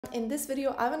In this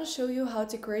video, I'm going to show you how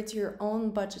to create your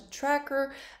own budget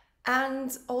tracker.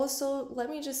 And also, let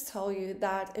me just tell you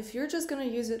that if you're just going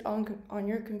to use it on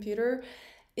your computer,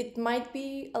 it might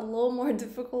be a little more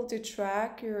difficult to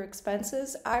track your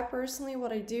expenses. I personally,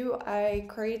 what I do, I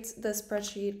create the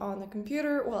spreadsheet on the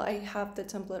computer. Well, I have the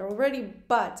template already,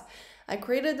 but I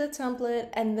created the template,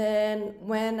 and then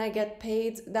when I get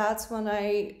paid, that's when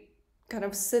I kind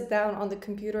of sit down on the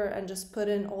computer and just put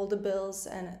in all the bills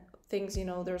and things.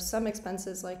 There's some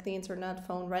expenses like the internet,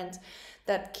 phone, rent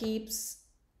that keeps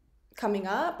coming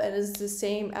up and is the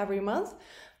same every month.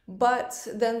 But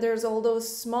then there's all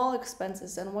those small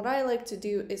expenses, and what I like to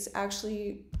do is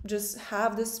actually just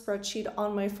have this spreadsheet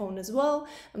on my phone as well.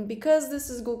 And because this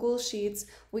is Google Sheets,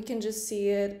 we can just see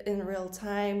it in real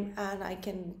time and I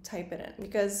can type it in,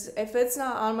 because if it's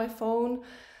not on my phone,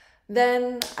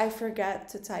 then I forget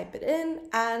to type it in.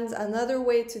 And another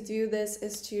way to do this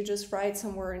is to just write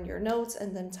somewhere in your notes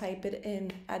and then type it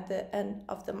in at the end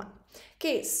of the month.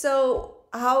 Okay, so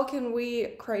how can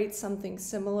we create something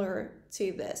similar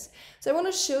to this? So I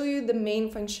want to show you the main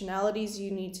functionalities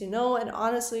you need to know, and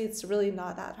honestly, it's really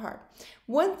not that hard.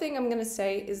 One thing I'm going to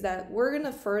say is that we're going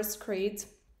to first create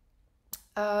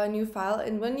a new file,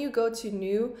 and when you go to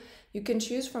new, you can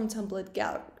choose from template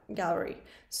gallery.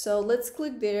 So let's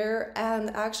click there, and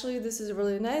actually this is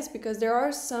really nice because there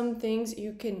are some things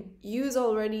you can use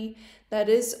already that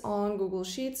is on Google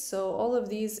Sheets. So all of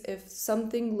these, if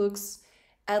something looks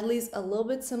at least a little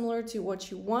bit similar to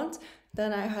what you want,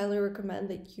 then I highly recommend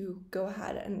that you go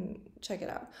ahead and check it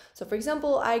out. So for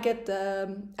example, I get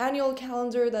the annual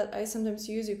calendar that I sometimes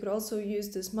use. You could also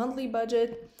use this monthly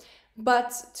budget,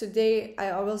 but today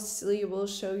I obviously will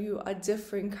show you a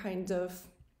different kind of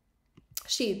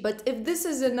sheet. But if this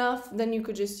is enough, then you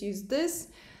could just use this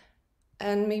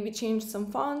and maybe change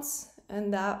some fonts,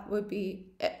 and that would be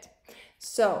it.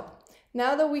 So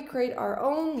now that we create our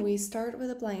own, we start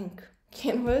with a blank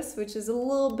canvas, which is a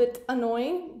little bit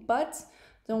annoying, but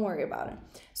don't worry about it.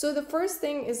 So the first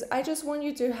thing is I just want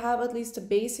you to have at least a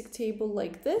basic table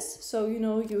like this. So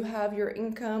you have your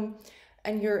income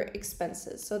and your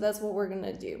expenses. So that's what we're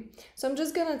gonna do. So I'm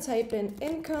just gonna type in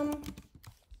income,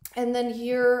 and then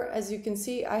here, as you can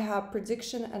see, I have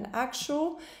prediction and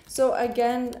actual. So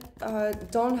again,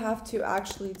 don't have to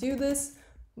actually do this,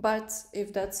 but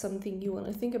if that's something you want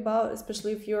to think about,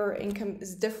 especially if your income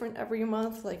is different every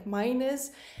month like mine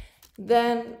is,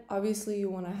 then obviously you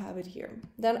want to have it here.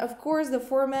 Then of course the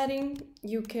formatting,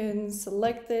 you can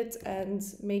select it and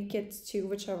make it to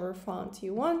whichever font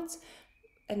you want.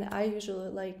 And I usually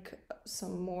like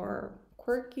some more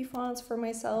quirky fonts for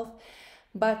myself.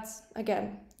 But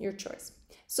again, your choice.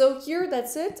 So here,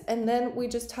 that's it. And then we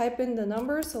just type in the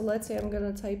number. So let's say I'm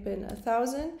going to type in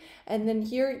 1,000. And then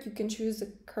here you can choose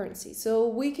the currency. So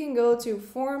we can go to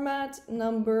format,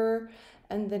 number,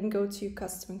 and then go to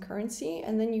custom currency.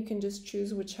 And then you can just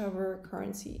choose whichever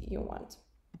currency you want.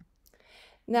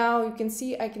 Now you can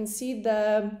see, I can see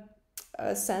the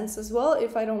cents as well.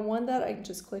 If I don't want that, I can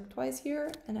just click twice here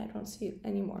and I don't see it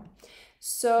anymore.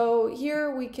 So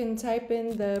here we can type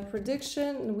in the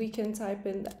prediction and we can type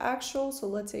in the actual. So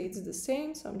let's say it's the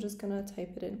same. So I'm just gonna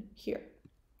type it in here.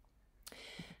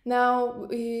 Now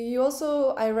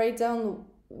I write down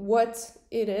what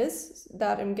it is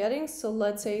that I'm getting. So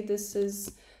let's say this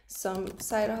is some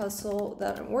side hustle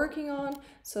that I'm working on.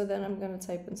 So then I'm gonna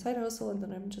type in side hustle, and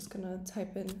then I'm just gonna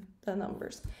type in the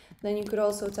numbers. Then you could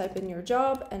also type in your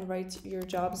job and write your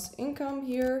job's income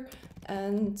here,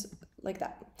 and like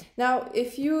that. Now,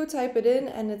 if you type it in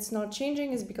and it's not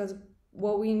changing, is because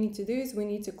what we need to do is we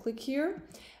need to click here,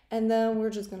 and then we're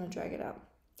just gonna drag it out.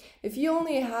 If you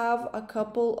only have a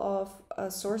couple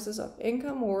of sources of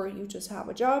income, or you just have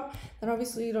a job, then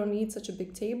obviously you don't need such a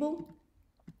big table.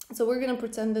 So we're gonna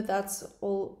pretend that that's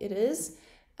all it is.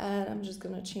 And I'm just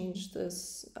gonna change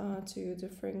this to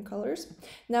different colors.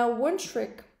 Now, one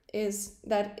trick is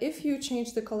that if you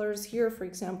change the colors here, for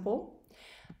example,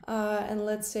 and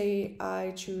let's say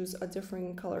I choose a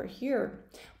different color here,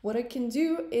 what I can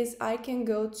do is I can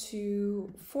go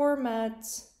to format,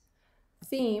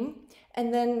 theme,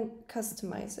 and then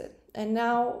customize it. And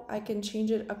now I can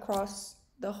change it across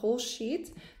the whole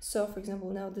sheet. So for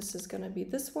example, now this is gonna be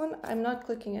this one. I'm not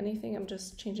clicking anything, I'm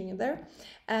just changing it there.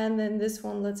 And then this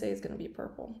one, let's say, is gonna be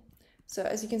purple. So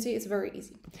as you can see, it's very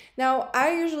easy. Now,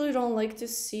 I usually don't like to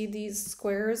see these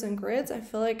squares and grids. I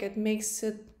feel like it makes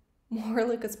it more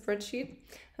like a spreadsheet.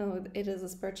 Oh, it is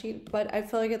a spreadsheet, but I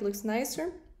feel like it looks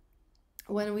nicer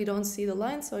when we don't see the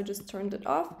line, so I just turned it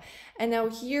off. And now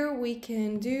here we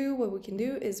can do, what we can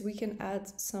do is we can add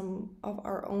some of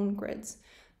our own grids.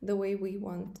 the way we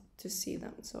want to see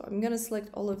them. So I'm gonna select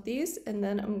all of these, and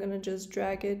then I'm gonna just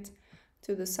drag it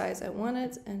to the size I want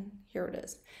it, and here it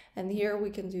is. And here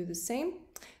we can do the same.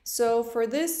 So for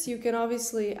this, you can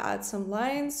obviously add some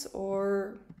lines,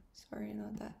 or sorry,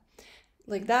 not that,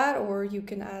 like that, or you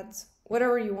can add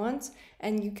whatever you want,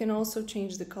 and you can also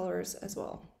change the colors as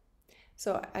well.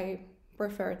 So I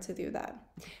prefer to do that.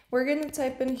 We're going to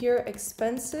type in here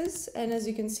expenses, and as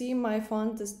you can see, my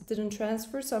font didn't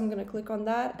transfer, so I'm going to click on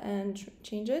that and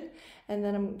change it, and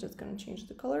then I'm just going to change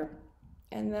the color,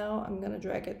 and now I'm going to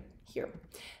drag it here.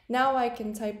 Now I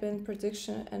can type in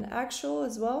prediction and actual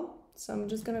as well. So I'm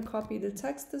just going to copy the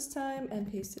text this time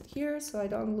and paste it here so I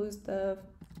don't lose the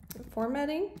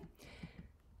formatting.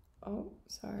 Oh,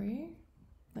 sorry,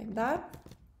 like that.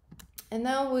 And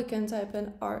now we can type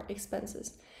in our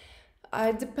expenses.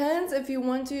 It depends if you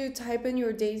want to type in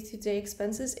your day-to-day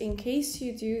expenses. In case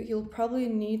you do, you'll probably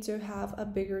need to have a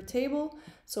bigger table.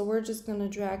 So we're just going to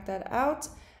drag that out.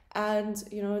 And,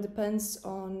 you know, it depends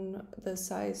on the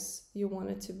size you want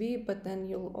it to be, but then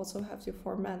you'll also have to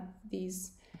format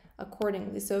these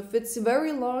accordingly. So if it's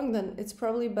very long, then it's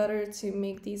probably better to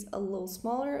make these a little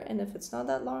smaller. And if it's not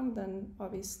that long, then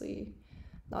obviously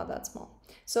not that small.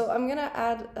 So I'm gonna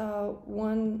add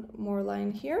one more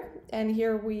line here, and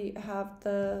here we have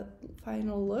the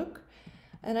final look.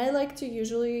 And I like to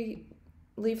usually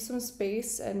leave some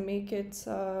space and make it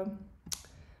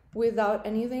without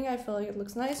anything. I feel like it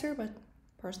looks nicer, but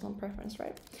personal preference,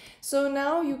 right? So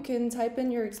now you can type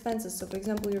in your expenses. So for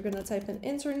example, you're gonna type in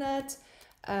internet,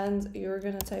 and you're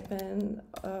gonna type in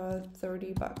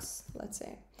 30 bucks, let's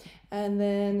say. And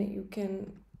then you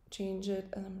can change it,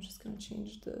 and I'm just gonna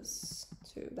change this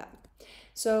to that.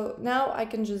 So now I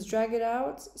can just drag it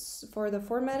out for the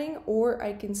formatting, or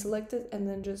I can select it and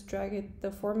then just drag it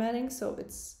the formatting so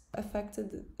it's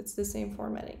affected, it's the same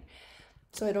formatting.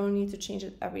 So I don't need to change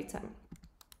it every time.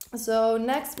 So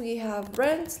next we have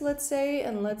rent, let's say,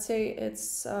 and let's say it's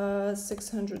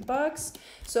 600 bucks.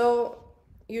 So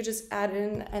you just add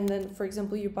in, and then for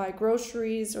example you buy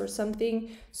groceries or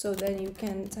something, so then you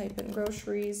can type in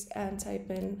groceries and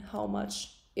type in how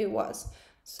much it was.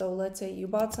 So let's say you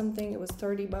bought something, it was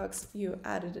 30 bucks, you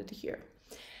added it here.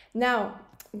 Now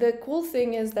the cool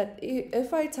thing is that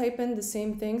if I type in the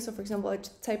same thing, so for example I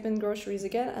type in groceries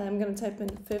again, and I'm going to type in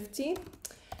 50.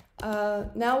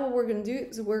 Now what we're going to do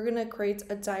is we're going to create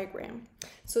a diagram.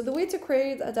 So the way to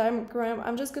create a diagram,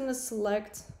 I'm just going to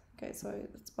select, okay, so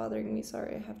it's bothering me,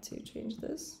 sorry, I have to change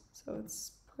this so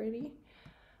it's pretty.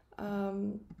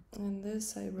 And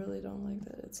this, I really don't like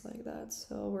that it's like that,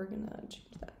 so we're gonna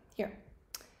change that here.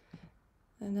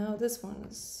 And now this one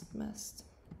is messed.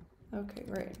 Okay,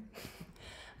 great.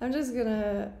 I'm just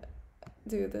gonna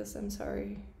do this, I'm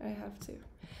sorry, I have to.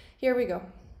 Here we go.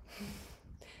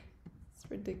 It's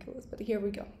ridiculous, but here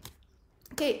we go.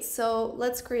 Okay, so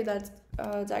let's create that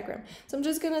diagram. So I'm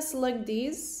just gonna select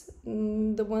these,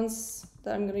 the ones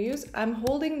that I'm gonna use. I'm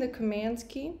holding the command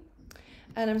key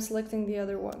and I'm selecting the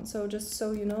other one. So just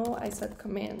so you know, I said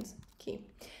command key.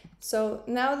 So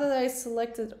now that I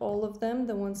selected all of them,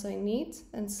 the ones I need,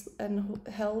 and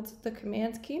held the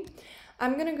command key,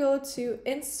 I'm gonna go to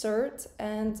insert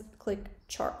and click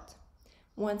chart.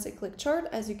 Once I click chart,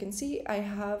 as you can see, I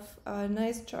have a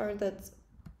nice chart that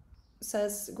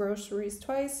says groceries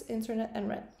twice, internet, and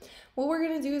rent. What we're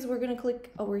gonna do is we're gonna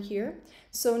click over here.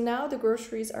 So now the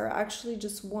groceries are actually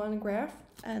just one graph,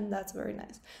 and that's very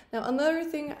nice. Now another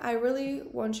thing I really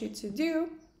want you to do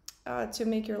to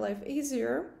make your life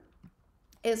easier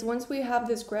is once we have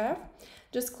this graph,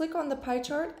 just click on the pie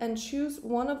chart and choose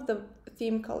one of the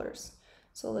theme colors.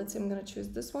 So let's say I'm gonna choose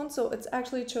this one. So it's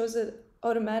actually chose it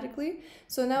automatically.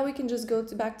 So now we can just go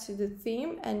back to the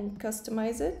theme and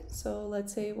customize it. So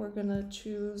let's say we're gonna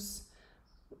choose,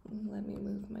 let me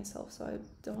move myself so I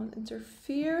don't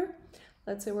interfere.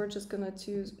 Let's say we're just gonna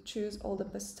choose all the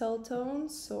pastel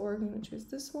tones. So we're gonna choose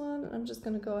this one. I'm just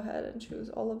gonna go ahead and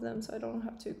choose all of them so I don't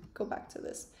have to go back to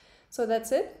this. So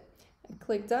that's it. I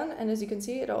click done, and as you can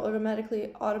see, it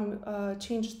automatically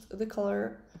changed the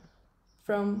color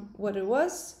from what it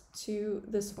was to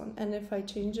this one. And if I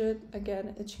change it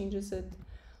again, it changes it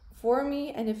for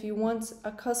me. And if you want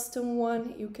a custom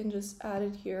one, you can just add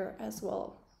it here as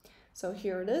well. So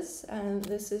here it is, and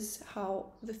this is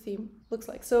how the theme looks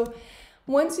like. So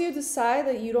once you decide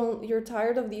that you're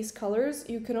tired of these colors,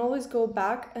 you can always go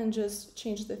back and just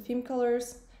change the theme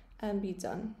colors and be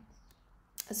done.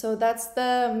 So that's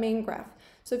the main graph.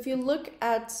 So if you look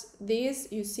at these,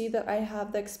 you see that I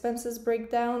have the expenses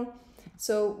breakdown.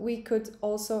 So we could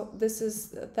also, this is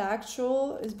the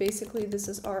actual, is basically, this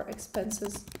is our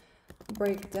expenses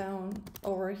breakdown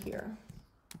over here.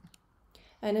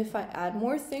 And if I add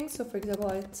more things, so for example,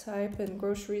 I type in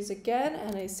groceries again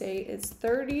and I say it's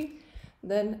 30,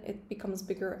 then it becomes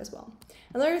bigger as well.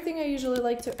 Another thing I usually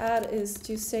like to add is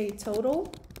to say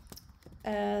total.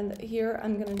 And here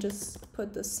I'm gonna just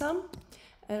put the sum,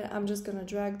 and I'm just gonna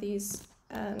drag these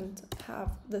and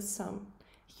have the sum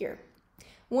here.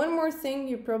 One more thing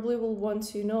you probably will want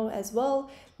to know as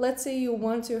well. Let's say you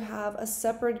want to have a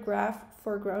separate graph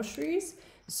for groceries.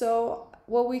 So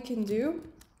what we can do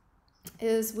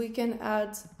is we can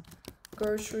add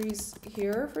groceries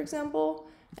here, for example,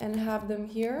 and have them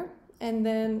here. And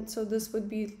then, so this would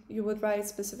be, you would write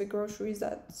specific groceries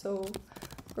so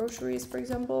groceries, for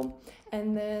example.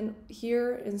 And then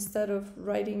here, instead of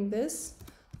writing this,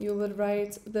 you would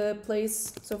write the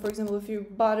place. So for example, if you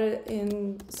bought it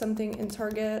in something in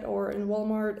Target or in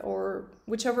Walmart or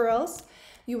whichever else,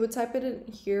 you would type it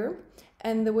in here.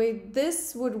 And the way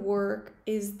this would work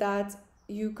is that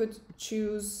you could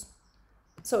choose.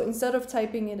 So instead of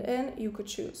typing it in, you could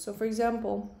choose. So for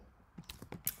example,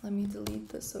 let me delete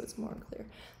this so it's more clear.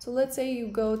 So let's say you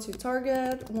go to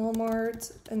Target,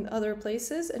 Walmart, and other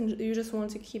places, and you just want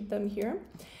to keep them here.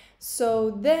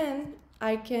 So then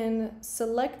I can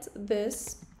select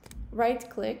this, right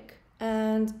click,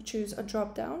 and choose a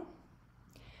drop down.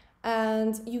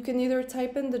 And you can either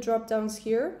type in the drop downs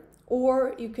here,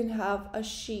 or you can have a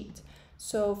sheet.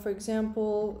 So for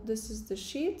example, this is the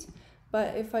sheet,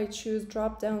 but if I choose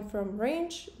drop down from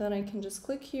range, then I can just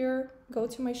click here, go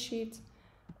to my sheet,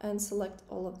 and select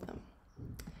all of them.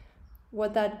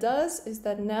 What that does is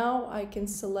that now I can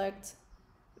select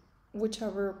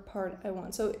whichever part I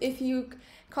want. So if you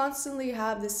constantly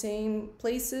have the same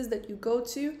places that you go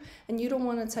to and you don't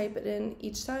want to type it in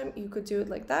each time, you could do it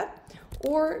like that.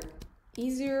 Or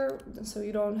easier, so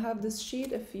you don't have this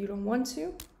sheet if you don't want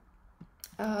to.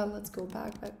 Let's go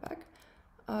back.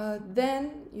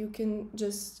 Then you can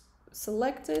just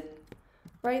select it,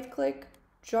 right click,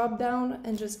 drop down,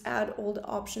 and just add all the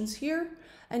options here.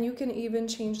 And you can even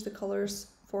change the colors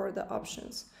for the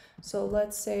options. So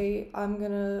let's say I'm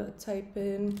gonna type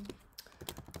in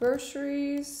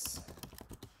groceries.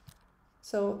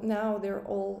 So now they're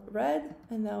all red,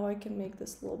 and now I can make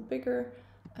this a little bigger,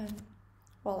 and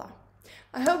voila.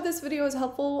 I hope this video is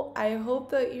helpful. I hope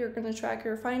that you're gonna track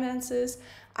your finances.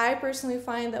 I personally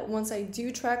find that once I do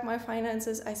track my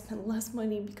finances, I spend less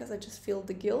money because I just feel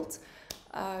the guilt.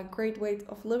 Great way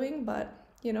of living, but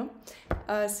you know,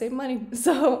 save money.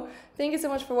 So thank you so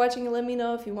much for watching, and let me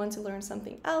know if you want to learn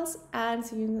something else, and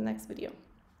see you in the next video.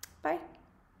 Bye.